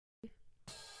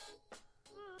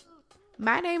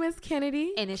My name is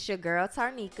Kennedy. And it's your girl,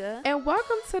 Tarnika. And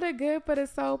welcome to the Good for the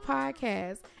Soul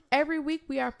podcast. Every week,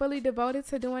 we are fully devoted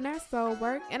to doing our soul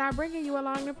work and are bringing you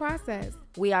along the process.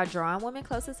 We are drawing women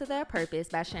closer to their purpose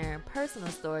by sharing personal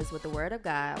stories with the Word of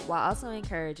God while also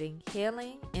encouraging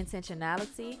healing,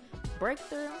 intentionality,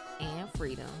 breakthrough, and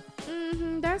freedom.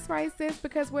 That's right, sis,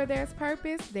 because where there's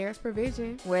purpose, there's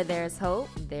provision. Where there's hope,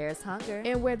 there's hunger.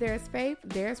 And where there's faith,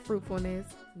 there's fruitfulness.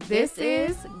 This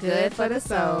is Good for the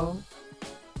Soul.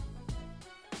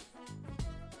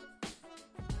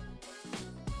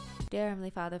 Dear Heavenly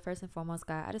Father, first and foremost,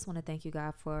 God, I just want to thank you,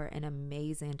 God, for an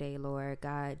amazing day, Lord.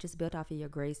 God, just built off of your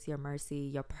grace, your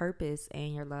mercy, your purpose,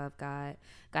 and your love, God.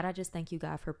 God, I just thank you,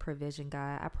 God, for provision,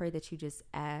 God. I pray that you just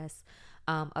ask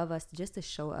of us just to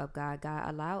show up, God.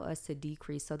 God, allow us to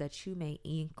decrease so that you may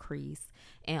increase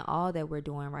in all that we're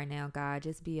doing right now, God.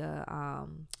 Just be a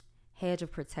hedge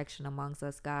of protection amongst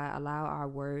us, God. Allow our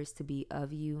words to be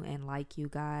of you and like you,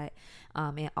 God,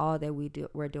 and all that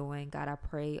we're doing. God, I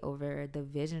pray over the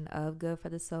vision of Good for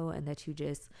the Soul and that you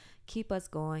just keep us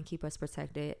going, keep us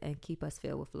protected, and keep us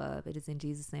filled with love. It is in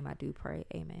Jesus' name I do pray.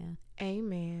 Amen.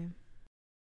 Amen.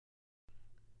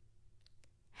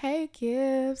 Hey,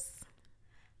 gifts.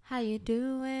 How you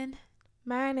doing?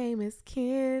 My name is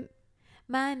Ken.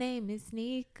 My name is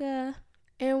Nika.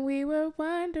 And we were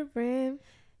wondering,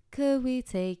 could we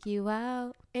take you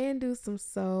out and do some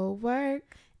soul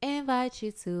work? Invite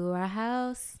you to our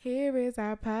house. Here is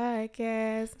our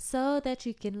podcast so that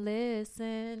you can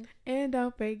listen. And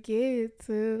don't forget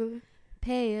to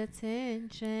pay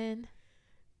attention.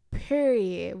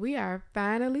 Period. We are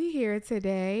finally here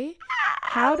today.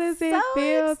 How does it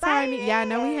feel, Tiny? Y'all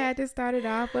know we had to start it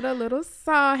off with a little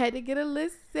song. Had to get a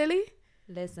little silly.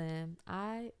 Listen,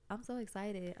 I'm so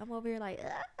excited. I'm over here like,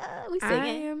 we singing. I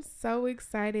am so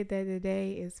excited that the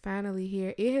day is finally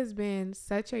here. It has been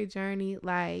such a journey,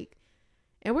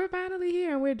 and we're finally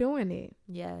here and we're doing it.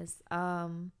 Yes.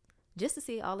 Just to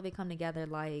see all of it come together,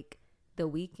 like the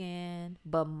weekend,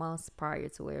 but months prior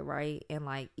to it, right? And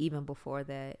like even before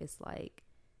that, it's like,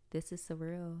 this is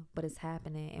surreal, but it's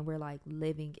happening, and we're like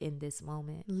living in this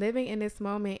moment.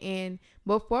 And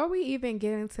before we even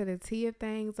get into the tea of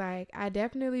things, like I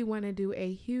definitely want to do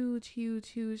a huge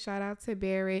shout out to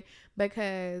Barrett,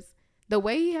 because the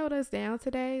way he held us down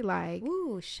today, like,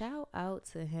 ooh, shout out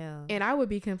to him. And I would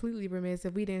be completely remiss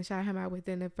if we didn't shout him out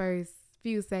within the first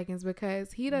few seconds,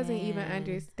 because he doesn't even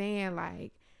understand,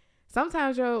 like,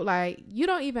 sometimes you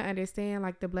don't even understand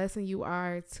like the blessing you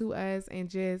are to us and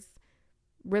just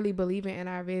really believing in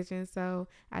our vision. So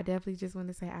I definitely just want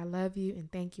to say I love you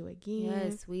and thank you again.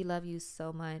 Yes, we love you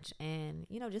so much, and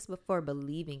just before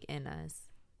believing in us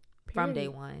from day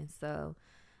one. So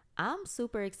I'm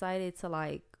super excited to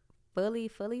like fully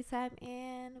tap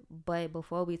in, but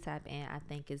before we tap in, I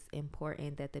think it's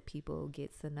important that the people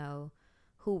get to know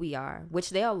who we are, which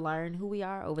they'll learn who we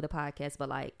are over the podcast, but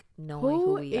like knowing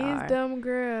who we are. Who is them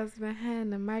girls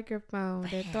behind the microphone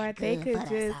that thought they could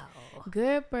just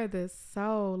Good for the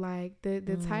Soul, like the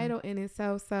title in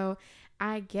itself. So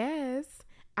I guess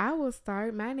I will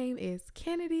start. My name is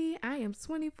Kennedy. I am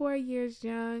 24 years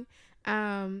young.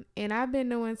 And I've been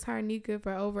knowing Tarnika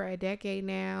for over a decade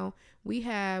now. We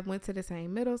went to the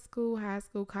same middle school, high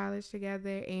school, college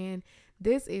together, and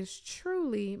this is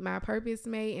truly my purpose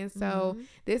mate. And so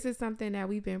this is something that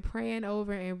we've been praying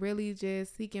over and really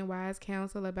just seeking wise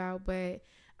counsel about. But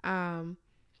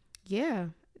yeah,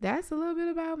 that's a little bit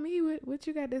about me. What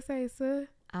you got to say, sir?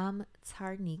 I'm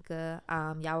Tarnika.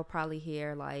 Y'all will probably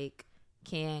hear like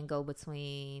Ken go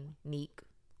between Neek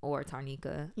or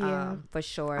Tarnika. Yeah, for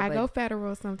sure. I go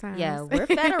federal sometimes. Yeah, we're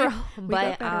federal.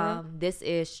 But this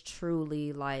is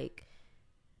truly like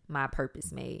my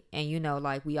purpose mate. And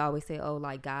like we always say, oh,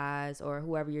 like guys or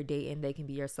whoever you're dating, they can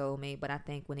be your soulmate. But I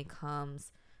think when it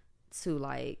comes to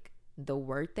like the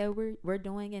work that we're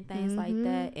doing and things like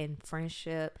that, and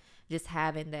friendship, just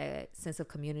having that sense of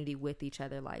community with each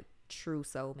other, like true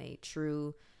soulmate,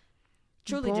 truly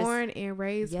born and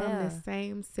raised from the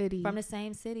same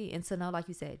city, and to know, like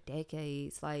you said,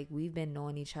 decades, like we've been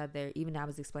knowing each other. Even I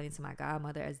was explaining to my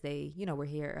godmother as they were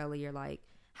here earlier, like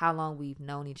how long we've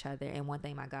known each other. And one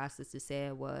thing my god sister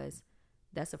said was,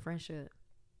 that's a friendship.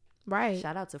 Right.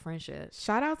 Shout out to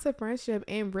friendship.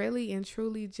 And really and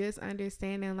truly just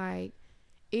understanding, like,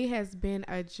 it has been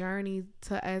a journey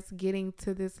to us getting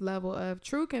to this level of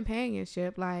true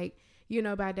companionship, like,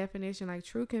 by definition, like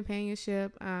true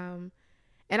companionship. And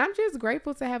I'm just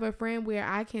grateful to have a friend where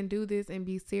I can do this and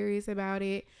be serious about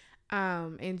it,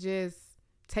 and just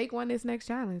take on this next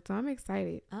challenge. So I'm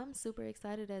excited. I'm super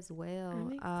excited as well.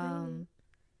 I'm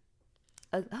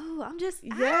excited. I'm just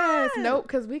yes, nope,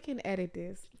 because we can edit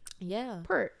this. Yeah.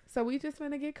 So we just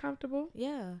want to get comfortable.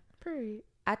 Yeah. Period.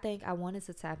 I think I wanted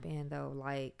to tap in though,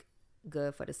 like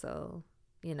good for the soul.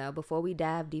 You know, before we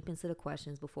dive deep into the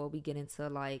questions, before we get into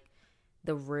like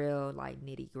the real like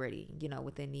nitty gritty, you know,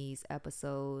 within these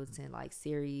episodes and like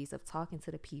series of talking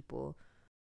to the people,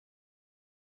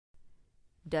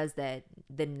 does that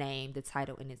the name, the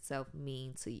title in itself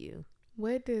mean to you?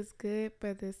 What does good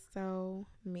for the soul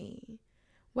mean?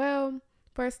 Well,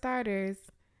 for starters,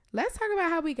 let's talk about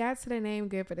how we got to the name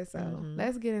Good for the Soul.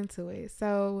 Let's get into it.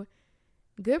 So,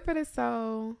 Good for the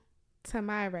Soul, to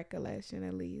my recollection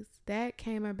at least, that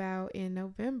came about in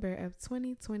November of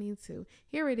 2022.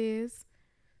 Here it is,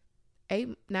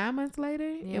 9 months later,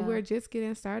 and we're just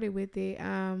getting started with it.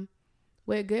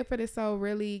 What Good for the Soul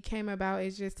really came about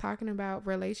is just talking about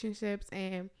relationships.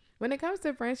 And when it comes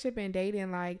to friendship and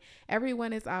dating, like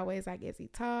everyone is always like, is he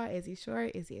tall? Is he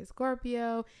short? Is he a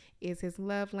Scorpio? Is his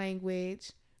love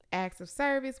language acts of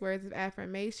service, words of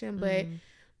affirmation? But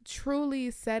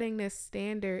truly setting the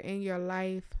standard in your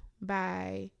life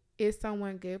by, is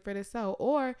someone good for the soul,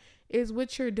 or is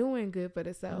what you're doing good for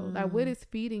the soul? Like, what is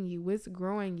feeding you? What's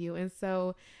growing you? And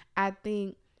so I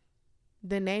think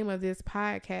the name of this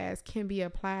podcast can be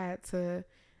applied to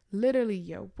literally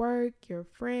your work, your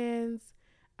friends,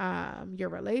 your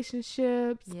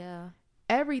relationships,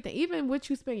 everything, even what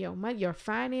you spend your money, your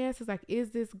finances. Like, is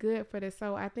this good for the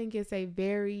soul? I think it's a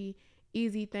very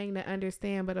easy thing to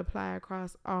understand, but apply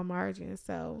across all margins.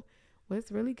 So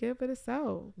what's really good for the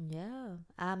soul? Yeah.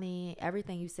 I mean,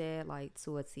 everything you said, like,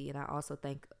 to a T. And I also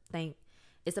think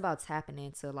it's about tapping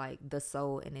into like the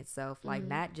soul in itself, like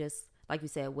not just like you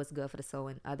said, what's good for the soul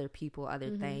and other people,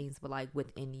 other things, but like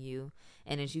within you.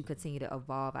 And as you continue to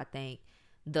evolve, I think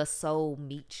the soul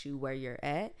meets you where you're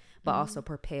at, but also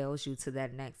propels you to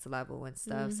that next level and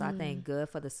stuff. So I think good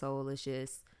for the soul is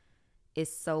just,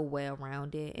 it's so well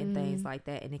rounded and things like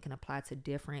that. And it can apply to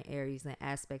different areas and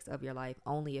aspects of your life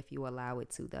only if you allow it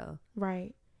to, though.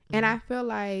 Right. And I feel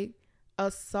like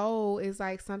a soul is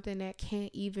like something that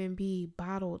can't even be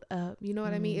bottled up. You know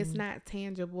what I mean? It's not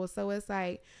tangible. So it's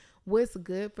like, what's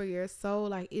good for your soul,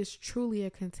 like, it's truly a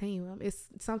continuum. It's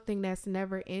something that's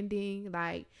never ending.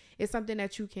 Like, it's something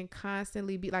that you can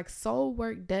constantly be like, soul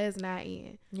work does not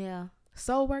end.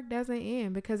 Soul work doesn't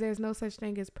end because there's no such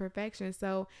thing as perfection.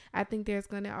 So I think there's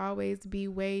going to always be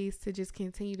ways to just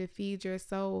continue to feed your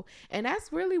soul. And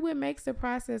that's really what makes the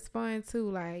process fun too.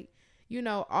 Like, you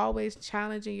know, always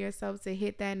challenging yourself to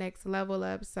hit that next level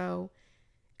up. So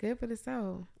good for the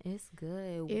soul. It's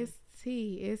good. It's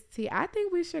tea. I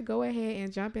think we should go ahead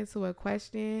and jump into a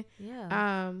question.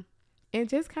 And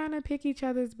just kind of pick each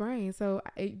other's brains. So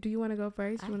do you want to go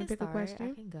first? You want to pick a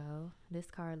question? I can go.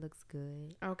 This card looks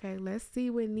good. Okay, let's see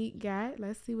what Neek got.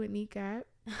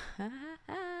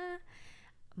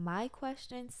 My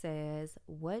question says,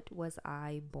 what was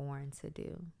I born to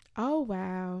do? Oh,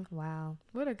 wow.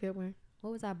 What a good one.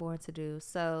 What was I born to do?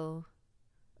 So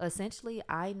essentially,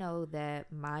 I know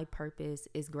that my purpose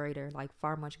is greater, like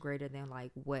far much greater than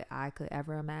like what I could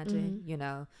ever imagine. You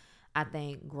know, I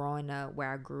think growing up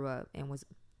where I grew up and was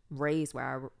raised where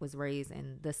I was raised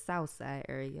in the South Side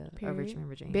area of Richmond,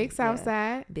 Virginia. Big South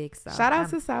Side. Big South. Shout out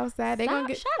to South Side.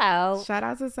 Shout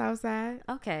out to South Side.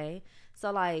 Okay.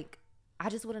 So like, I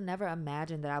just would have never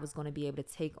imagined that I was going to be able to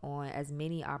take on as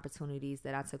many opportunities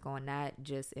that I took on, not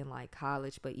just in like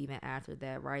college, but even after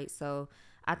that, right? So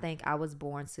I think I was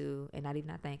born to, and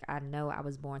I know I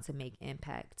was born to make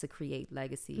impact, to create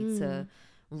legacy, to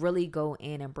really go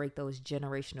in and break those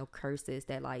generational curses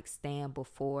that like stand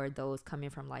before those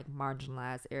coming from like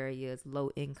marginalized areas,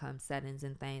 low income settings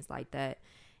and things like that.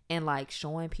 And like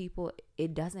showing people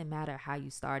it doesn't matter how you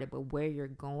started, but where you're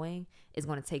going is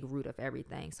going to take root of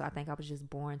everything. So I think I was just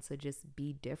born to just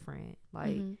be different,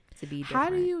 like to be different. How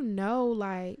do you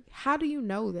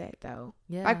know that though?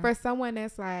 Yeah. Like for someone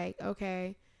that's like,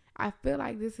 okay, I feel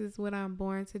like this is what I'm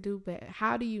born to do, but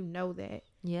how do you know that?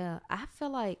 Yeah, I feel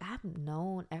like I've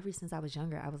known ever since I was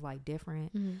younger. I was like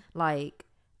different. Like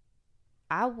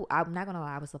I'm not gonna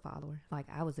lie, I was a follower. Like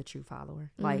I was a true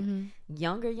follower. Like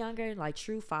younger, like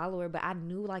true follower. But I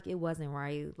knew like it wasn't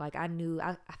right. Like I knew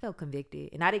I felt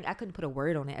convicted, and I couldn't put a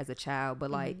word on it as a child.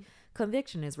 But like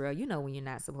conviction is real. You know when you're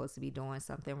not supposed to be doing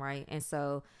something, right? And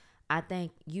so I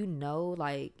think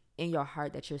like in your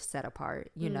heart that you're set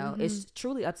apart. You know, it's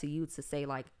truly up to you to say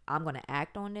like I'm gonna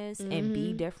act on this and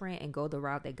be different and go the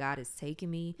route that God is taking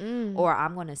me, or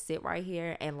I'm gonna sit right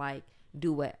here and like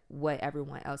do what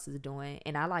everyone else is doing.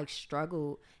 And I like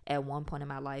struggled at one point in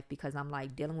my life because I'm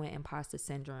like dealing with imposter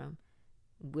syndrome,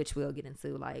 which we'll get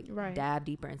into, like dive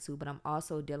deeper into, but I'm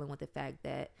also dealing with the fact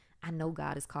that I know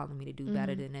God is calling me to do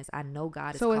better than this. I know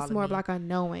God is so calling it's more me. of like a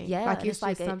knowing. Yeah, like it's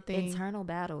like something an internal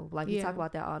battle. Like we talk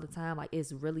about that all the time. Like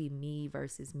it's really me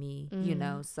versus me, you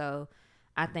know. So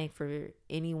I think for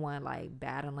anyone like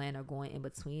battling or going in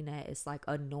between that, it's like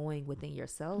a knowing within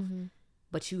yourself,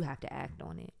 but you have to act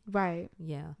on it. Right.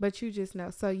 Yeah. But you just know.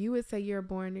 So you would say you're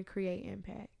born to create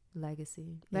impact.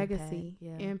 Legacy,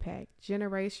 impact,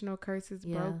 generational curses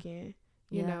broken,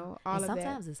 you know, all and of that.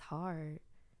 Sometimes it's hard.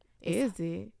 Is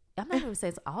it? I'm not even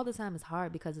saying it's all the time. It's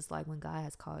hard because it's like when God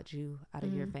has called you out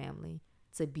of your family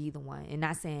to be the one, and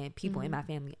not saying people in my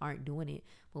family aren't doing it,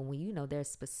 but when you know there's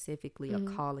specifically a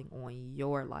calling on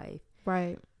your life,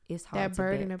 right? It's hard. That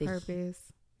burden of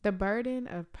purpose. The burden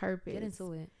of purpose. Get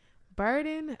into it.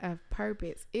 Burden of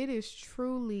purpose. It is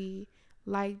truly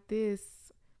like this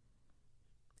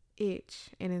itch,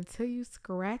 and until you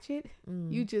scratch it,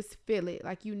 you just feel it.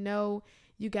 Like, you know,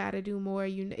 you got to do more.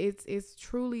 You know, it's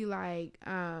truly like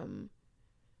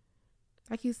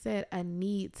you said, a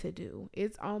need to do.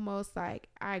 It's almost like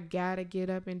I gotta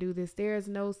get up and do this. There is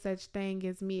no such thing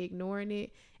as me ignoring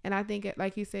it. And I think,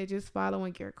 like you said, just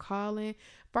following your calling.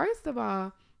 First of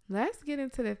all, let's get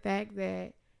into the fact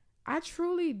that I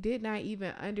truly did not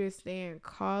even understand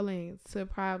calling to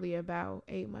probably about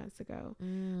 8 months ago.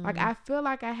 Like, I feel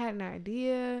like I had an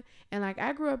idea, and like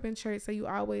I grew up in church, so you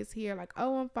always hear like,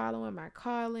 oh, I'm following my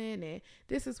calling and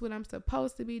this is what I'm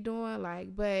supposed to be doing.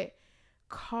 Like, but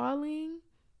calling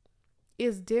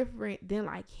is different than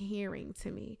like hearing to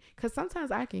me, because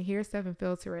sometimes I can hear stuff and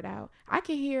filter it out. I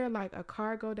can hear like a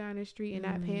car go down the street and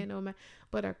not paying no mind,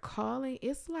 but a calling,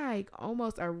 it's like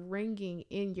almost a ringing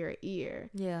in your ear.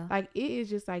 Yeah, like it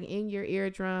is just like in your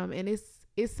eardrum, and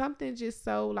it's something just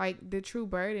so like the true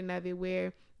burden of it,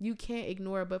 where you can't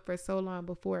ignore it, but for so long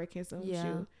before it consumes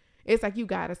you. It's like you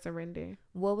gotta surrender.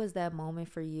 What was that moment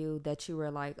for you that you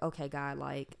were like, okay, God,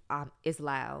 like it's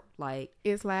loud, like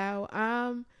it's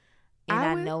loud. And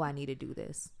I know I need to do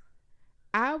this.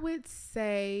 I would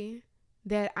say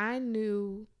that I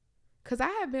knew, because I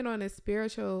have been on a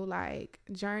spiritual like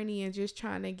journey and just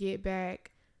trying to get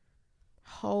back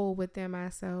whole within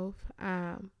myself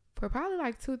for probably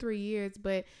like 2-3 years,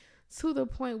 but to the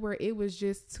point where it was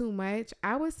just too much.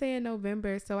 I would say in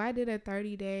November, so I did a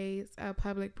 30 days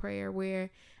public prayer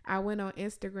where I went on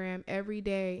Instagram every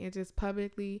day and just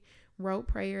publicly wrote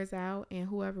prayers out, and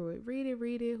whoever would read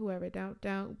it, whoever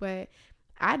don't. But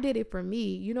I did it for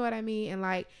me, you know what I mean? And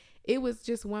like, it was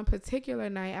just one particular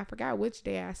night, I forgot which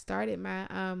day I started my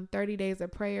 30 days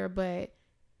of prayer, but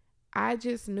I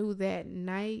just knew that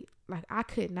night, like, I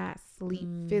could not sleep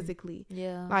physically.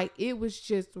 Yeah. Like, it was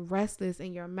just restless,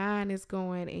 and your mind is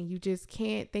going, and you just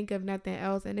can't think of nothing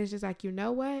else. And it's just like, you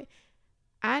know what?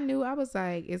 I knew, I was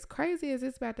like, as crazy as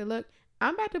it's about to look,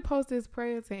 I'm about to post this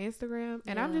prayer to Instagram,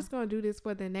 and I'm just going to do this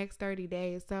for the next 30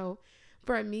 days. So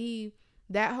for me,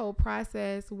 that whole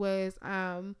process was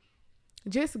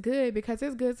just good, because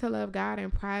it's good to love God in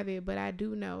private, but I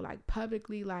do know, like,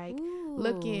 publicly, like,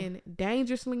 looking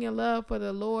dangerously in love for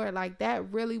the Lord, like,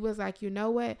 that really was like, you know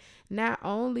what? Not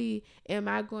only am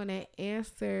I going to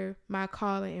answer my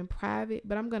calling in private,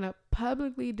 but I'm going to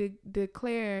publicly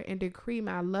declare and decree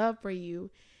my love for you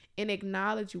and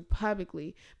acknowledge you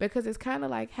publicly, because it's kind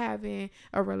of like having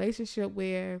a relationship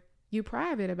where you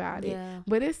private about it,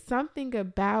 but it's something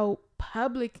about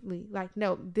publicly, like,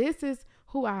 no, this is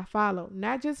who I follow,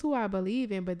 not just who I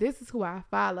believe in, but this is who I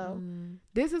follow.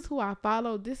 This is who I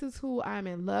follow. This is who I'm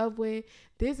in love with.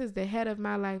 This is the head of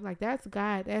my life. Like, that's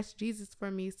God, that's Jesus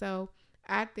for me. So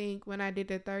I think when I did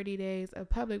the 30 days of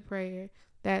public prayer,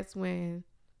 that's when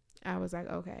I was like,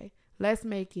 okay, let's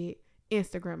make it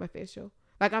Instagram official.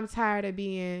 Like, I'm tired of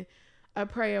being a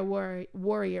prayer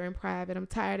warrior in private. I'm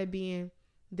tired of being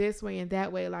this way and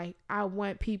that way. Like, I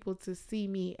want people to see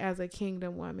me as a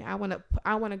kingdom woman. I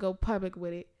want to go public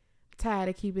with it. I'm tired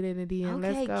of keeping it in the DM.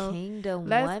 Okay, let's go. Kingdom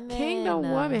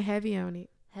woman. Heavy on it.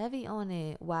 Heavy on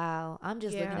it. Wow. I'm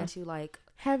just looking at you like,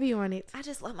 heavy on it. I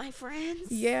just love my friends.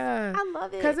 Yeah. I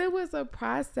love it. Because it was a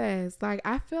process. Like,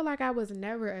 I feel like I was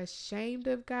never ashamed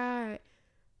of God,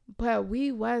 but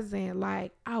we wasn't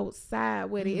like outside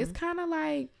with it. It's kind of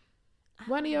like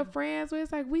one of your friends where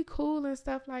it's like, we cool and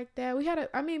stuff like that.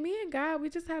 Me and God, we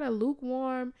just had a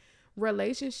lukewarm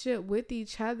relationship with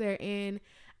each other. And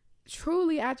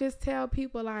truly, I just tell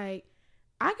people, like,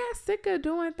 I got sick of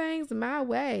doing things my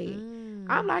way.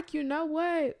 I'm like, you know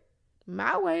what?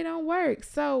 My way don't work.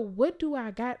 So what do I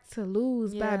got to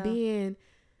lose by being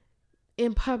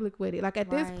in public with it? Like, at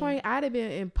this point, I'd have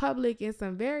been in public in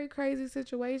some very crazy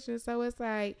situations. So it's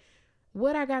like,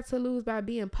 What I got to lose by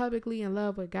being publicly in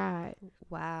love with God?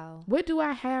 Wow. What do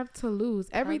I have to lose?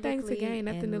 Everything to gain,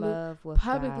 nothing to lose.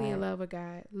 Publicly in love with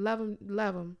God. Love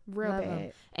him real bad.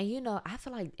 Him. And you know, I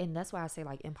feel like, and that's why I say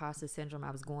like imposter syndrome.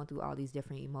 I was going through all these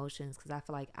different emotions because I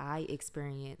feel like I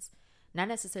experienced not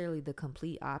necessarily the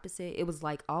complete opposite. It was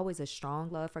like always a strong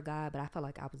love for God, but I felt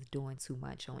like I was doing too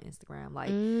much on Instagram.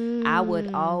 Like I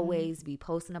would always be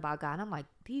posting about God, and I'm like,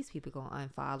 these people gonna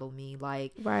unfollow me.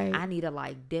 Like I need to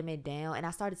like dim it down. And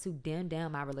I started to dim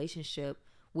down my relationship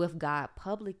with God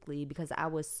publicly because I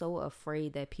was so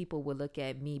afraid that people would look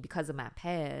at me because of my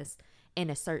past in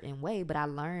a certain way. But I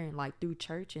learned like through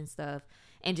church and stuff,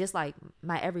 and just like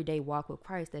my everyday walk with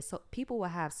Christ, that so people will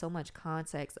have so much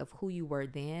context of who you were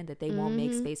then that they won't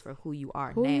make space for who you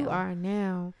are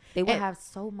now. They will have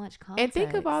so much context. And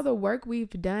think of all the work we've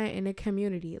done in the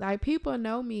community. Like people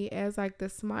know me as like the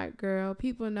smart girl.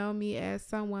 People know me as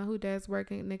someone who does work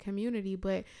in the community,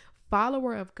 but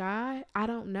follower of God, I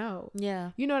don't know.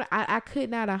 Yeah. You know, I could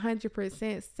not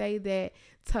 100% say that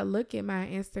to look at my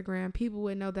Instagram, people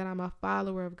would know that I'm a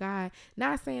follower of God.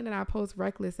 Not saying that I post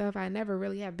reckless stuff. I never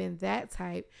really have been that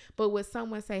type. But would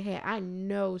someone say, hey, I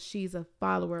know she's a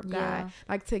follower of God.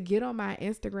 Like to get on my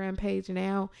Instagram page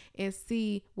now and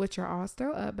see, which are all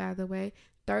still up, by the way,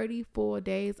 34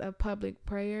 days of public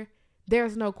prayer.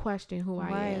 There's no question who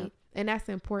I am. And that's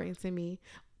important to me.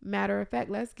 Matter of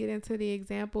fact, let's get into the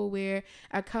example where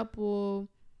a couple,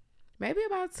 maybe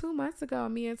about 2 months ago,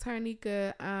 me and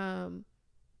Tarnika,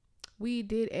 we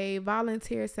did a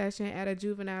volunteer session at a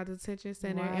juvenile detention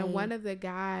center. And one of the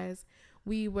guys,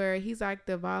 he's like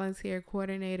the volunteer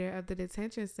coordinator of the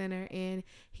detention center. And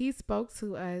he spoke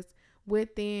to us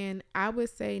within, I would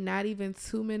say, not even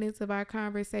 2 minutes of our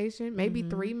conversation, maybe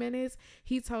 3 minutes.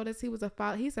 He told us he was a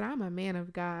father. He said, I'm a man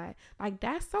of God. Like,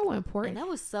 that's so important. And that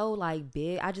was so like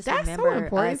big. I just that's remember so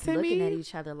important us to looking me. at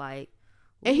each other like,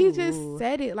 ooh. And he just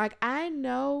said it. Like, I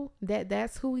know that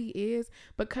that's who he is,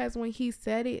 because when he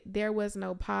said it, there was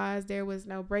no pause, there was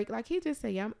no break. Like, he just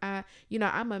said,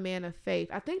 I'm a man of faith.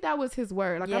 I think that was his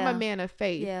word. Like, I'm a man of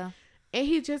faith. Yeah. And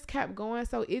he just kept going.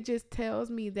 So it just tells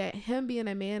me that him being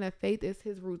a man of faith is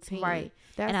his routine. Right.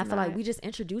 And I feel like we just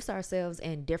introduce ourselves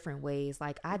in different ways.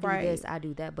 Like, I do this, I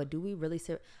do that. But do we really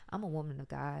say, I'm a woman of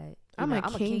God? I'm a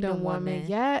kingdom woman.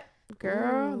 Yeah.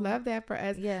 Girl, love that for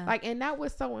us. Yeah. Like, and that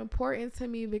was so important to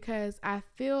me because I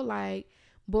feel like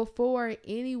before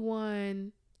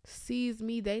anyone sees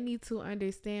me, they need to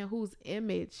understand whose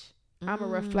image I'm a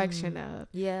reflection of.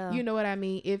 Yeah. You know what I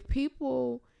mean? If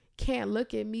people can't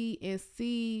look at me and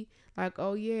see like,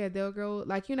 oh yeah, they'll go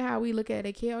like, you know how we look at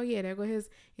a kid, oh yeah, there go his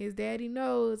daddy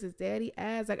nose, his daddy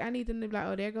eyes. Like, I need them to be like,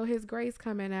 oh, there go his grace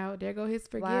coming out, there go his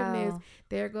forgiveness,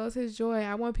 there goes his joy.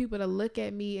 I want people to look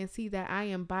at me and see that I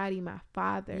embody my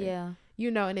Father. Yeah. You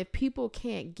know, and if people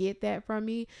can't get that from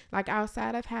me, like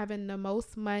outside of having the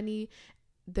most money,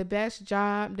 the best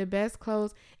job, the best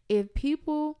clothes, if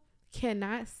people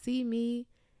cannot see me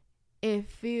and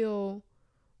feel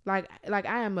like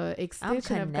I am a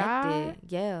extension of God.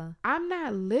 Yeah. I'm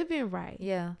not living right.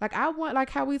 Yeah. Like, I want, like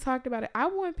how we talked about it, I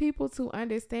want people to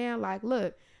understand, like,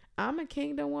 look, I'm a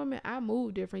kingdom woman. I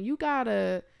move different.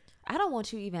 I don't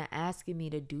want you even asking me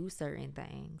to do certain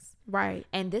things. Right.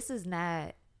 And this is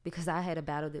not because I had a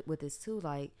battle with this too.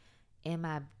 Like, am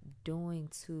I doing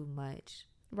too much?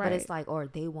 Right. But it's like, or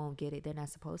they won't get it. They're not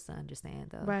supposed to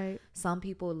understand though. Right. Some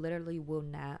people literally will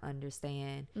not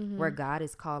understand where God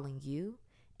is calling you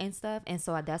and stuff. And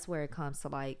so that's where it comes to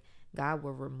like, God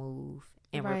will remove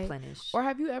and replenish. Or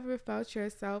have you ever felt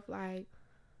yourself like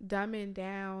dumbing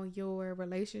down your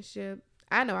relationship?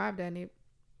 I know I've done it,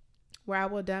 where I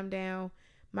will dumb down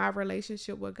my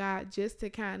relationship with God just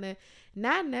to kind of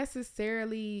not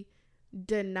necessarily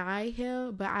deny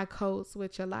him, but I code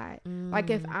switch a lot.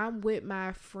 Like, if I'm with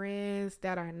my friends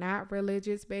that are not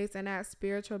religious based and not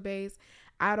spiritual based,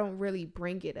 I don't really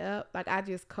bring it up. Like, I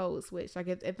just code switch. Like,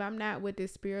 if I'm not with the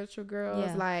spiritual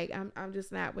girls, like I'm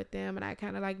just not with them. And I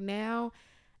kind of like, now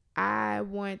I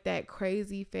want that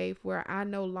crazy faith where I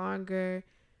no longer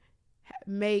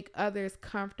make others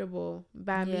comfortable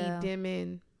by me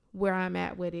dimming where I'm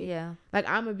at with it. Yeah. Like,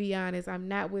 I'm gonna be honest, I'm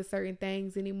not with certain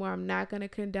things anymore. I'm not gonna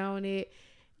condone it.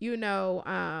 You know,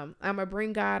 I'm gonna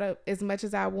bring God up as much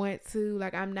as I want to.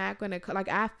 Like, I'm not gonna, like,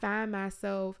 I find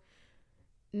myself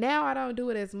now, I don't do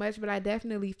it as much, but I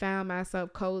definitely found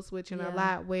myself code switching a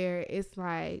lot, where it's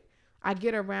like I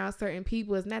get around certain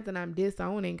people. It's not that I'm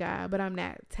disowning God, but I'm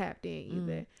not tapped in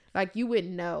either. Like, you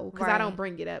wouldn't know, because I don't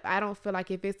bring it up. I don't feel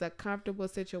like if it's a comfortable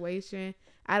situation,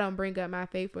 I don't bring up my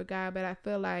faith with God. But I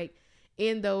feel like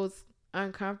in those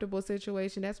uncomfortable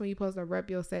situations, that's when you're supposed to rep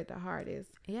your set the hardest.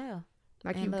 Yeah.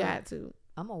 Like, and you got to.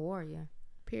 I'm a warrior.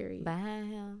 Period.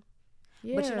 Behind him.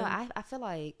 Yeah. But I feel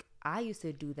like I used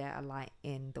to do that a lot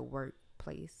in the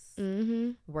workplace.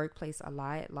 Workplace a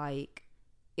lot. Like,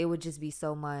 it would just be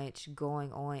so much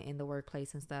going on in the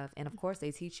workplace and stuff. And of course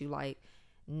they teach you like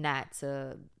not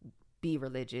to be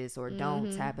religious or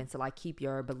don't tap into like keep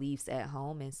your beliefs at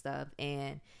home and stuff.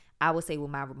 And I would say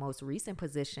with my most recent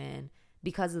position,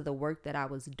 because of the work that I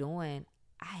was doing,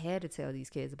 I had to tell these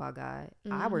kids about God.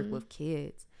 I work with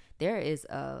kids. There is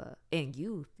in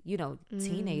youth,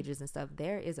 teenagers and stuff,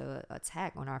 there is a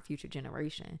attack on our future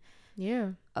generation.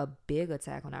 Yeah. A big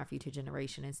attack on our future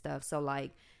generation and stuff. So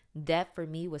like that for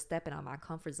me was stepping out my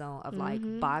comfort zone of like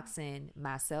boxing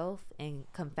myself and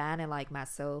confining like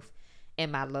myself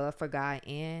and my love for God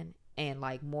in, and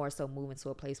like more so moving to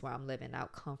a place where I'm living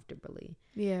out comfortably.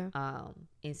 Yeah.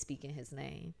 And speaking his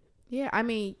name. Yeah, I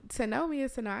mean, to know me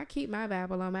is to know I keep my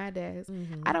Bible on my desk.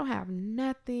 I don't have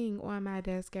nothing on my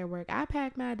desk at work. I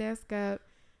packed my desk up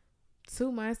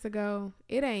 2 months ago.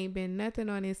 It ain't been nothing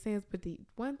on it since. But the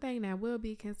one thing that will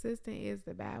be consistent is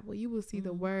the Bible. You will see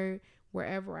the word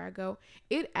wherever I go.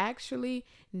 It actually,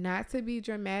 not to be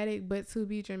dramatic, but to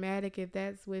be dramatic if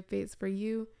that's what fits for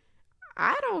you.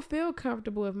 I don't feel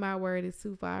comfortable if my word is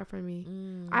too far from me.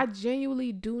 I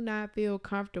genuinely do not feel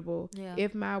comfortable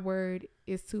if my word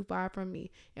is too far from me.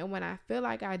 And when I feel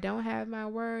like I don't have my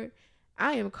word,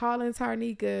 I am calling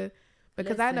Tarnika,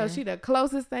 because I know she the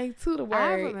closest thing to the word.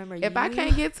 I remember if I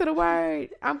can't get to the word,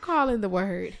 I'm calling the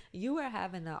word. You were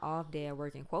having an off day at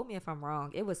work, and quote me if I'm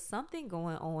wrong, it was something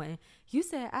going on. You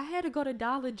said I had to go to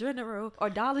Dollar General or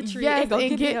Dollar Tree and go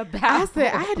get me a Bible. I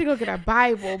said I had to go get a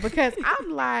Bible because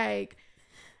I'm like,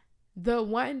 the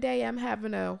one day I'm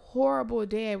having a horrible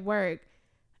day at work,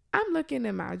 I'm looking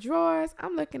in my drawers,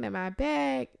 I'm looking at my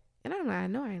bag, and I'm like, I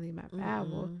know I ain't leave my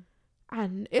Bible.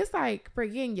 It's like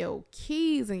forgetting your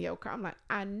keys in your car. I'm like,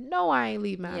 I know I ain't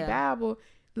leave my Bible.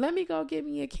 Let me go get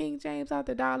me a King James out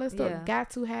the dollar store. Got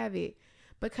to have it,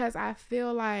 because I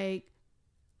feel like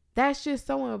that's just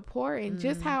so important.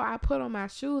 Just how I put on my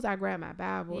shoes, I grab my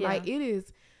Bible. Like, it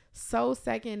is so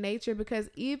second nature, because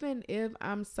even if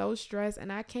I'm so stressed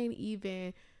and I can't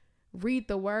even read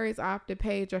the words off the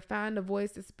page or find the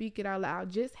voice to speak it out loud,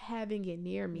 just having it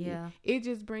near me, it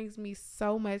just brings me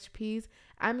so much peace.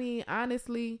 I mean,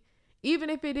 honestly, even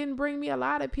if it didn't bring me a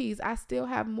lot of peace, I still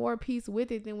have more peace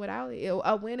with it than without it.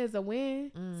 A win is a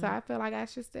win. So I feel like I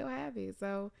should still have it.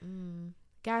 So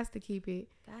guys, to keep it.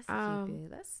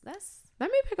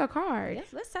 Let me pick a card.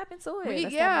 Let's tap into it.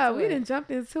 We done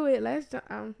jumped into it. Let's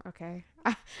jump. Okay.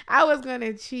 I was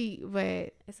gonna cheat,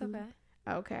 but it's okay.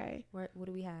 Okay. What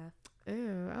do we have?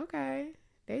 Ew, okay.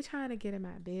 They trying to get in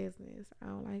my business. I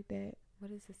don't like that.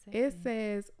 What does it say? It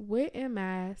says, "What am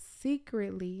I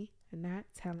secretly not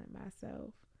telling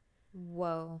myself?"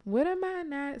 Whoa. What am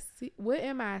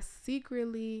I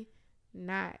secretly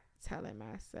not telling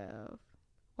myself?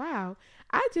 Wow.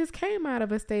 I just came out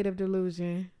of a state of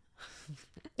delusion.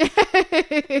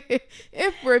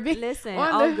 If we're being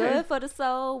on good for the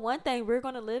soul, one thing we're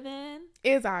gonna live in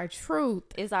is our truth.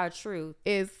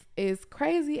 Is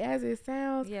crazy as it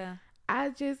sounds.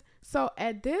 So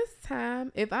at this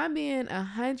time, if I'm being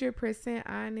 100%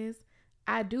 honest,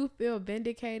 I do feel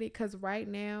vindicated, because right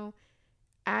now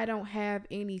I don't have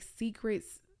any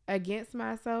secrets against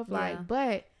myself.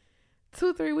 But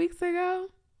 2-3 weeks ago,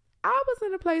 I was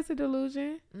in a place of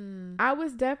delusion. I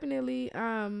was definitely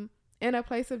in a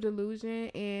place of delusion,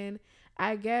 and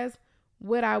I guess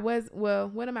what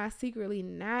am I secretly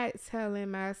not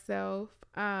telling myself?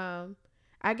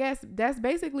 I guess that's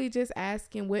basically just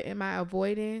asking, what am I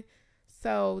avoiding?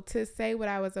 So to say what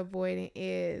I was avoiding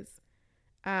is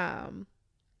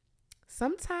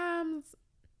sometimes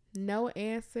no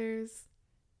answers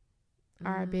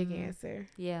are a big answer.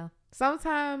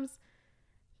 Sometimes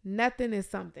nothing is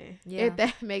something, if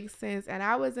that makes sense. And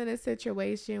I was in a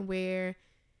situation where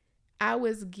I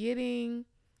was getting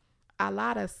a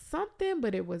lot of something,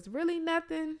 but it was really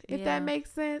nothing, if that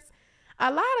makes sense.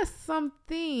 A lot of some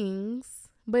things,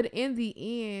 but in the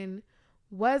end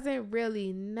wasn't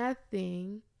really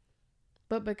nothing.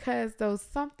 But because those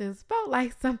somethings felt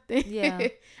like something,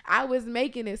 I was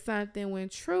making it something when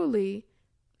truly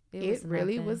it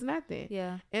really was nothing.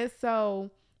 And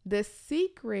so the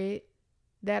secret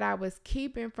that I was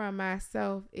keeping from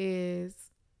myself is,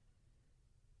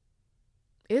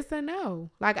 it's a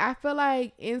no. Like, I feel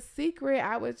like in secret,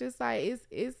 I was just like,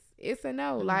 it's a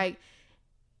no. Like,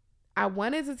 I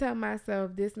wanted to tell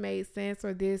myself this made sense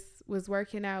or this was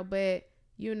working out, but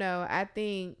I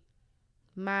think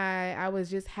I was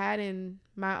just hiding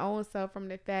my own self from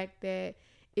the fact that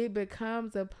it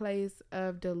becomes a place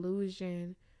of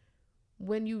delusion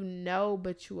when you know,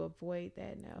 but you avoid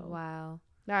that no. Wow.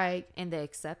 Like, and the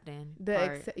accepting the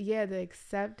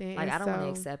accepting. Like, and I don't want to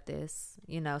accept this,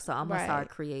 so I'm gonna start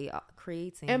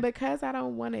creating. And because I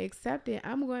don't want to accept it,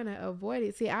 I'm going to avoid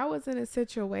it. See, I was in a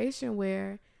situation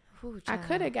where I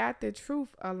could have got the truth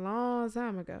a long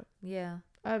time ago. Yeah,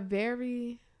 a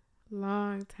very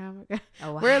long time ago.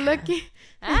 Oh, wow. We're looking.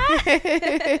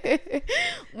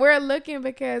 We're looking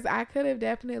because I could have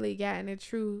definitely gotten the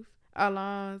truth a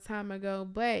long time ago,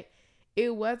 but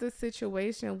it was a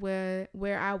situation where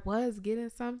I was getting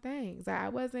some things. I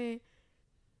wasn't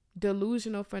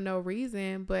delusional for no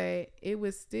reason, but it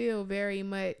was still very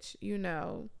much,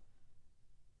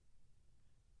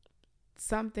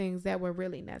 some things that were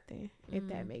really nothing, if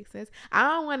that makes sense. I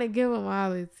don't want to give them all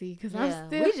the tea because I'm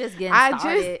still. We just getting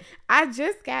started. I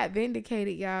just got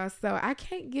vindicated, y'all. So I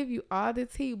can't give you all the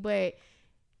tea, but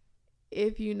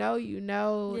if you know,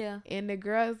 Yeah. And the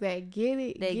girls that get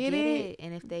it, they get it.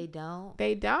 And if they don't,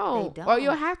 they don't. Or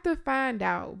you'll have to find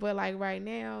out. But like right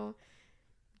now,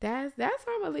 that's where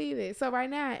I'm gonna leave it. So right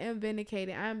now I am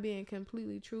vindicated. I'm being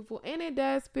completely truthful, and it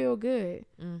does feel good.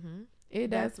 Mm-hmm. It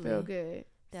does feel good.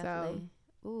 Definitely.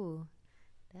 So, ooh,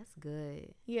 that's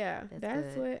good. Yeah,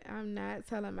 that's good. what I'm not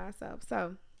telling myself.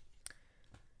 So.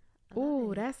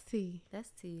 Ooh, that's tea. That's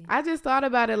tea. I just thought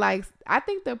about it. Like, I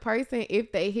think the person,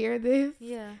 if they hear this,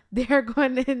 yeah, they're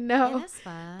going to know. And that's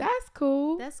fine. That's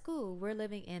cool. That's cool. We're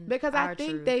living in because I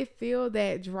think truth. they feel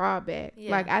that drawback.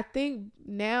 Yeah. Like, I think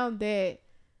now that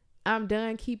I'm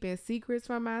done keeping secrets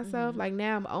from myself, like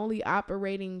now I'm only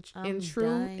operating in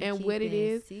truth and what it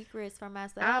is. Secrets from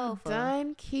myself. I'm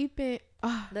done keeping.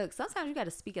 Look, sometimes you got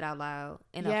to speak it out loud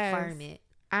and affirm it.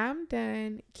 I'm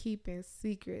done keeping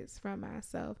secrets from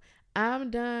myself.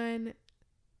 I'm done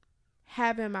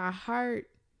having my heart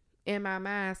and my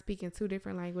mind speaking two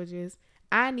different languages.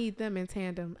 I need them in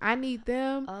tandem. I need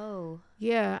them. Oh.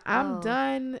 Yeah. I'm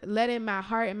done letting my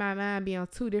heart and my mind be on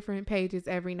two different pages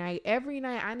every night. Every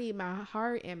night I need my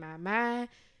heart and my mind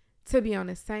to be on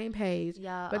the same page.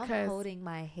 Yeah, because I'm holding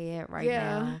my head right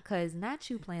now because not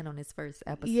you playing on this first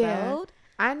episode. Yeah.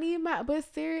 I need but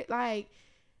serious, like,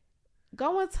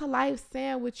 go into life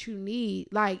saying what you need.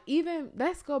 Like, even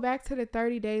let's go back to the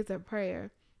 30 days of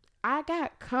prayer. I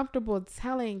got comfortable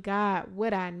telling God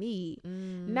what I need.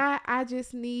 Not I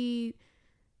just need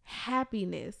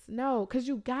happiness. No, because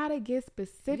you gotta get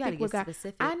specific with God.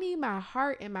 I need my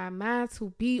heart and my mind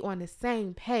to be on the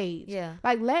same page. Yeah.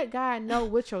 Like, let God know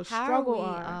what your struggle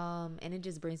are. And it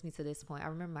just brings me to this point. I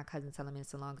remember my cousin telling me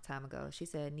this a long time ago. She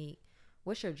said, "Neek,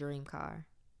 what's your dream car?"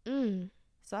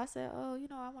 So I said, "Oh,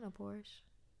 I want a Porsche."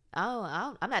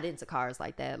 I'm not into cars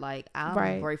like that. Like,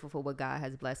 I'm grateful for what God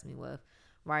has blessed me with,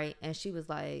 right? And she was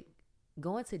like,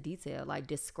 go into detail, like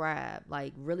describe,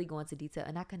 like really go into detail.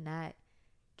 And I could not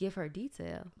give her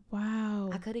detail. Wow.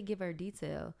 I couldn't give her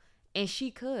detail. And she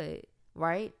could,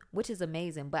 right? Which is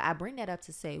amazing. But I bring that up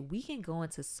to say we can go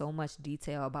into so much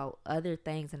detail about other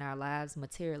things in our lives,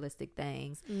 materialistic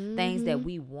things, things that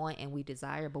we want and we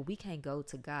desire, but we can't go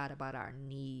to God about our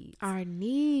needs. Our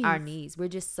needs. We're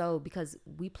just because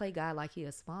we play God like he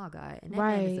a small guy, and that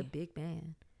man is a big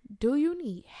man. Do you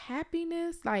need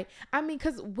happiness? Like, I mean,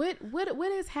 because what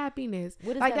is happiness?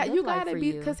 What does like that you look gotta like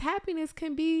be, because happiness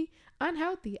can be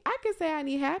unhealthy. I can say I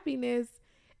need happiness,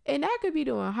 and I could be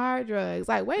doing hard drugs.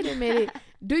 Like, wait a minute.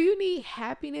 Do you need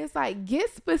happiness? Like,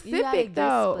 get specific,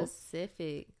 though. Get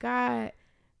specific. God,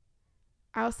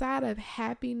 outside of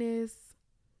happiness,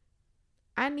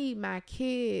 I need my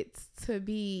kids to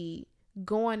be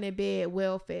going to bed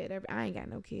well fed. I ain't got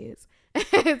no kids,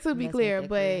 to be clear.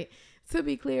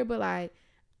 But like,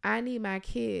 I need my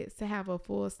kids to have a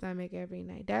full stomach every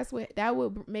night. That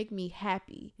would make me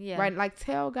happy. Yeah. Right? Like,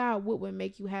 tell God what would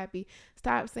make you happy.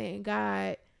 Stop saying,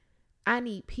 God, I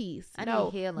need peace. I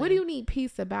need healing. What do you need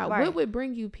peace about? Right. What would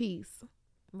bring you peace?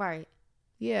 Right.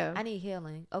 Yeah. I need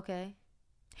healing. Okay.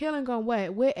 Healing on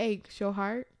what? What aches? Your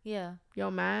heart? Yeah.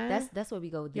 Your mind? That's what we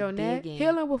go with. Your neck?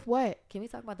 Healing with what? Can we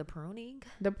talk about the pruning?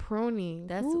 The pruning.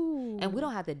 And we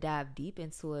don't have to dive deep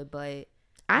into it, but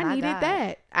I needed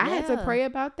that. I had to pray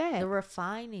about that. The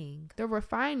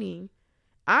refining.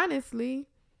 Honestly,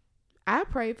 I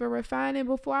prayed for refining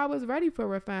before I was ready for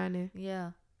refining.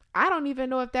 Yeah. I don't even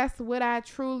know if that's what I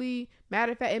truly,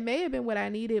 matter of fact, it may have been what I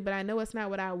needed, but I know it's not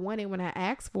what I wanted when I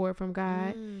asked for it from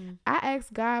God. I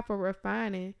asked God for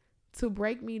refining, to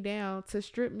break me down, to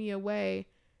strip me away.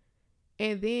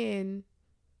 And then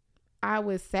I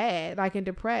was sad, like, and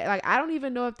depressed. Like, I don't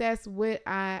even know if that's what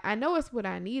I know it's what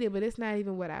I needed, but it's not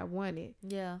even what I wanted.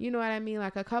 Yeah. You know what I mean?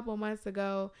 Like, a couple months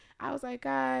ago, I was like,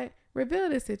 God, reveal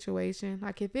the situation.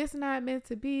 Like, if it's not meant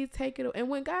to be, take it. And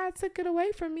when God took it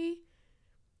away from me,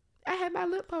 I had my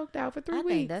lip poked out for 3 weeks. I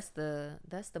think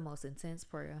that's the most intense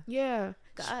prayer. Yeah.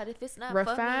 God, if it's not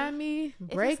refine for me,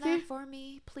 if break it's not for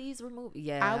me, please remove.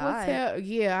 Yeah, I will tell.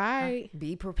 Yeah,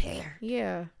 be prepared.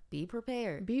 Yeah, be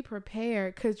prepared. Be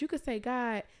prepared, because you could say,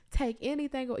 God, take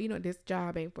anything. You know, this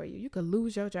job ain't for you. You could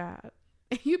lose your job.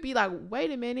 And you'd be like, wait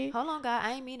a minute. Hold on, God.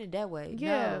 I ain't mean it that way.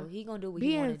 Yeah. No, he gonna do what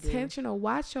he want to do. Be intentional.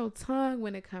 Watch your tongue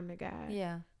when it come to God.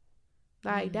 Yeah.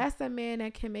 Like, that's a man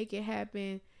that can make it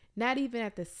happen. Not even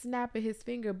at the snap of his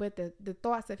finger, but the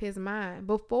thoughts of his mind.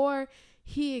 Before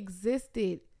he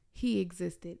existed,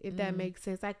 if that makes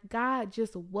sense. Like, God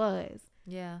just was.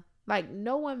 Yeah. Like,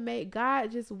 no one made,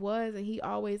 God just was, and he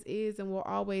always is and will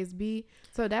always be.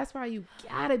 So that's why you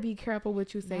gotta be careful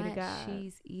what you say to God.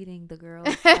 She's eating the girl.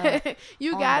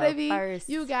 You gotta be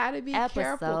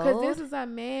careful, because this is a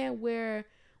man where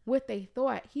what they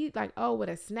thought, he like, oh, with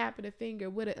a snap of the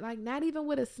finger, not even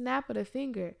with a snap of the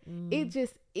finger, it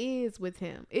just is with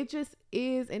him. It just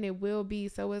is, and it will be.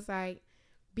 So it's like,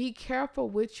 be careful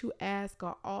what you ask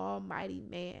an almighty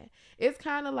man. It's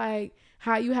kind of like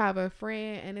how you have a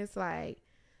friend and it's like,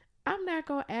 I'm not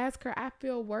going to ask her. I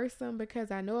feel worrisome because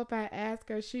I know if I ask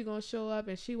her, she going to show up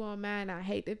and she won't mind. I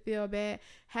hate to feel bad.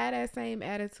 Have that same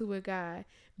attitude with God.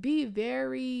 Be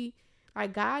very,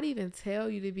 like, God even tell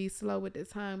you to be slow with the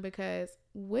tongue, because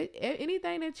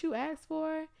anything that you ask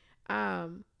for,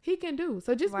 he can do.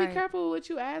 So just be careful with what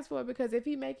you ask for, because if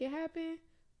he make it happen,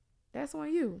 that's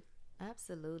on you.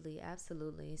 Absolutely.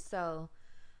 Absolutely. So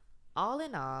all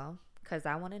in all, because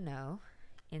I want to know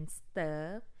and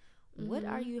stuff, what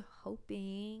are you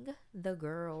hoping the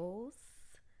girls,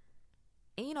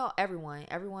 and you know, everyone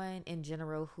in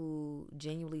general who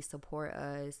genuinely support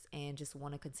us and just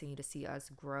want to continue to see us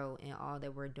grow in all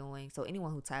that we're doing, so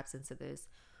anyone who taps into this,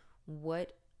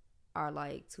 what are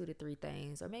like 2 to 3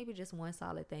 things, or maybe just one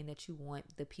solid thing that you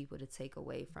want the people to take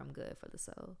away from Good for the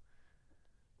Soul?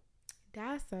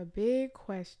 That's a big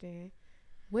question.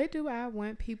 What do I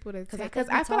want people to take? Because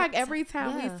I feel like every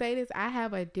time we say this, I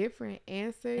have a different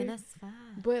answer. And that's fine.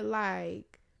 But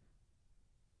like,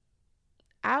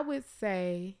 I would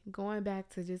say, going back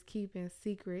to just keeping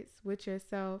secrets with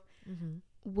yourself,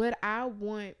 what I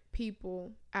want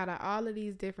people, out of all of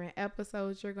these different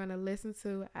episodes you're going to listen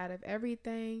to, out of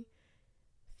everything,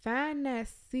 find that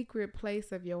secret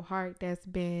place of your heart that's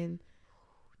been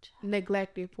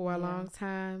neglected for a long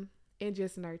time. And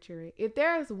just nurture it. If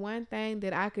there's one thing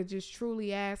that I could just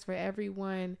truly ask for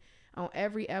everyone on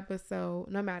every episode,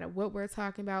 no matter what we're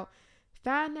talking about,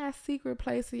 find that secret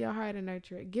place of your heart and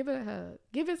nurture it. Give it a hug.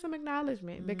 Give it some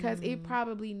acknowledgement, because it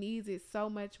probably needs it so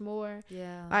much more.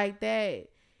 Yeah. Like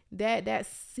that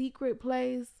secret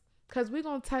place, because we're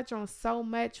going to touch on so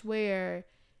much where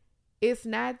it's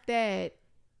not that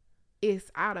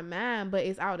it's out of mind, but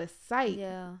it's out of sight.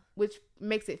 Yeah. Which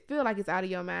makes it feel like it's out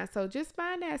of your mind. So just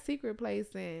find that secret place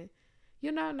and,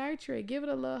 you know, nurture it. Give it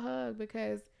a little hug,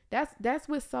 because that's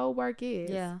what soul work is.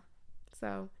 Yeah.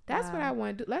 So that's what I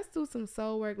want to do. Let's do some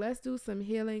soul work. Let's do some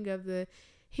healing in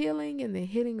the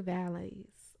hidden valleys.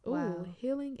 Ooh, wow.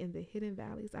 Healing in the hidden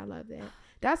valleys. I love that.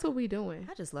 That's what we doing.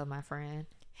 I just love my friend.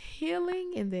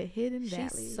 Healing in the hidden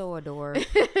valleys. She's so adored.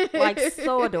 Like,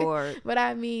 so adored. But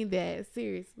I mean that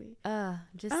seriously.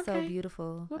 Just so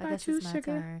beautiful. What about you, Sugar?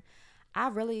 Turn. I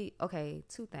really,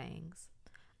 2 things.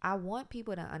 I want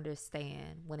people to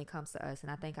understand when it comes to us,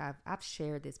 and I think I've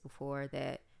shared this before,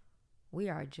 that we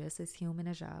are just as human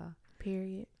as y'all.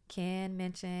 Period. Ken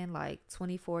mentioned like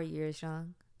 24 years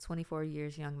young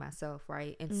myself,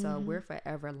 right? And so we're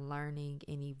forever learning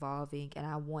and evolving, and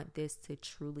I want this to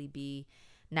truly be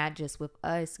not just with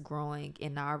us growing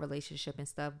in our relationship and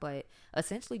stuff, but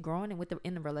essentially growing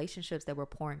in the relationships that we're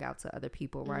pouring out to other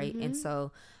people, right? And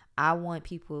so I want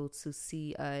people to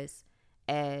see us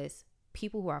as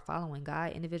people who are following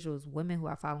God, individuals, women who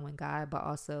are following God, but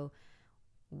also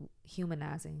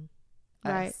humanizing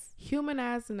us.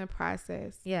 Humanizing the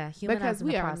process. Yeah, humanizing because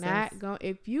we the are process. not going.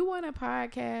 If you want a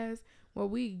podcast where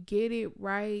we get it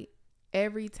right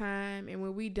every time, and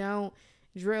when we don't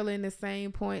drill in the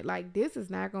same point, like, this is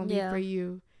not going to be for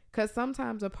you. Because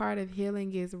sometimes a part of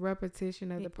healing is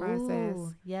repetition of the process.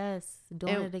 Ooh, yes,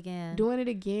 doing it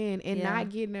again and not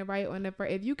getting it right on the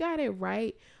first. If you got it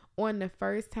right on the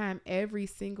first time every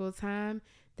single time,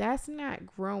 that's not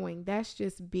growing. That's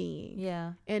just being.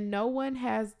 Yeah. And no one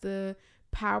has the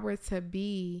power to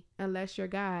be unless you're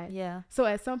God. Yeah. So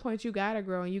at some point you gotta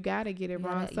grow and you gotta get it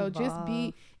wrong. So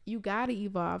you gotta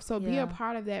evolve. So be a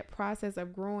part of that process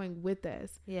of growing with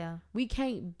us. Yeah. We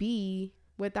can't be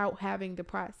without having the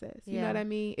process. You know what I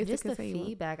mean? It's just the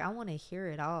feedback. I want to hear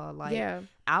it all. Like,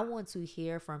 I want to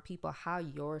hear from people how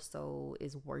your soul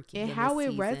is working and in how this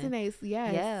it season. resonates.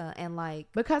 Yes. Yeah, and like,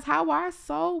 because how our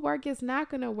soul work is not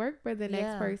gonna work for the next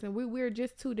Yeah. person. We're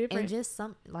just too different. and just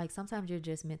sometimes you're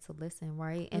just meant to listen,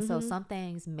 right? And so some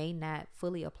things may not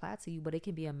fully apply to you, but it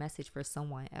can be a message for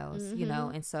someone else, you know?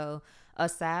 And so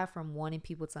aside from wanting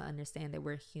people to understand that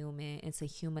we're human and to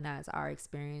humanize our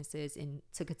experiences and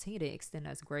to continue to extend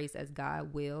us grace as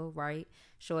God will, right?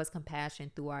 Show us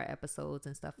compassion through our episodes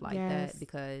and stuff like Yes. that,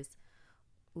 because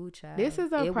ooh, child, this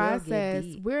is it a will get process.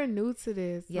 deep. We're new to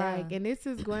this. Yeah. Like, and this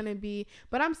is going to be,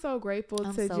 but I'm so grateful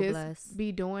I'm to so just blessed.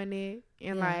 be doing it.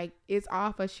 And Yeah. like, it's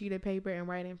off a sheet of paper and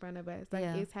right in front of us. Like,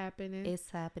 Yeah. it's happening. It's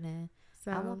happening.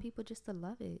 So I want people just to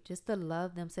love it, just to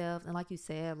love themselves. And like you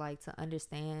said, like to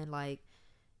understand, like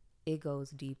it goes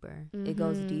deeper. It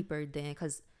goes deeper than,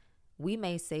 because we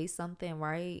may say something,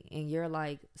 right? And you're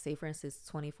like, say for instance,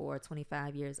 24,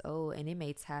 25 years old, and it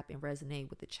may tap and resonate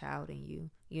with the child in you,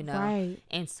 you know? Right.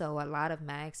 And so a lot of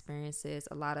my experiences,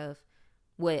 a lot of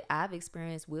what I've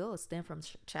experienced will stem from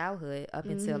childhood up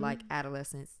until like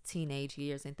adolescence, teenage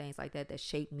years, and things like that, that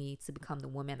shaped me to become the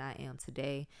woman I am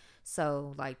today.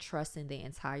 So like trusting the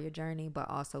entire journey, but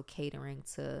also catering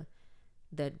to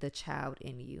the child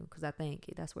in you, because I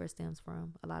think that's where it stems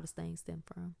from. A lot of things stem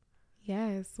from.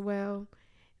 Yes. Well,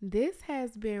 this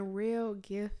has been Real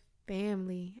Gift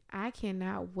Family. I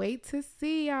cannot wait to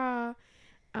see y'all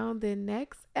on the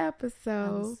next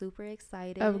episode. I'm super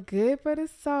excited. Of Good for the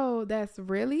Soul. That's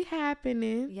really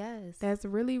happening. Yes. That's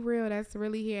really real. That's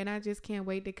really here. And I just can't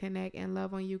wait to connect and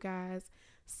love on you guys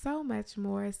so much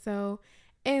more. So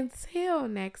until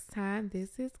next time,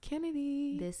 this is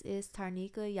Kennedy. This is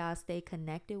Tarnika. Y'all stay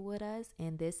connected with us.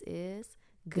 And this is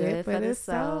Good for the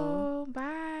Soul.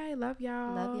 Bye. Love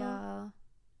y'all. Love y'all.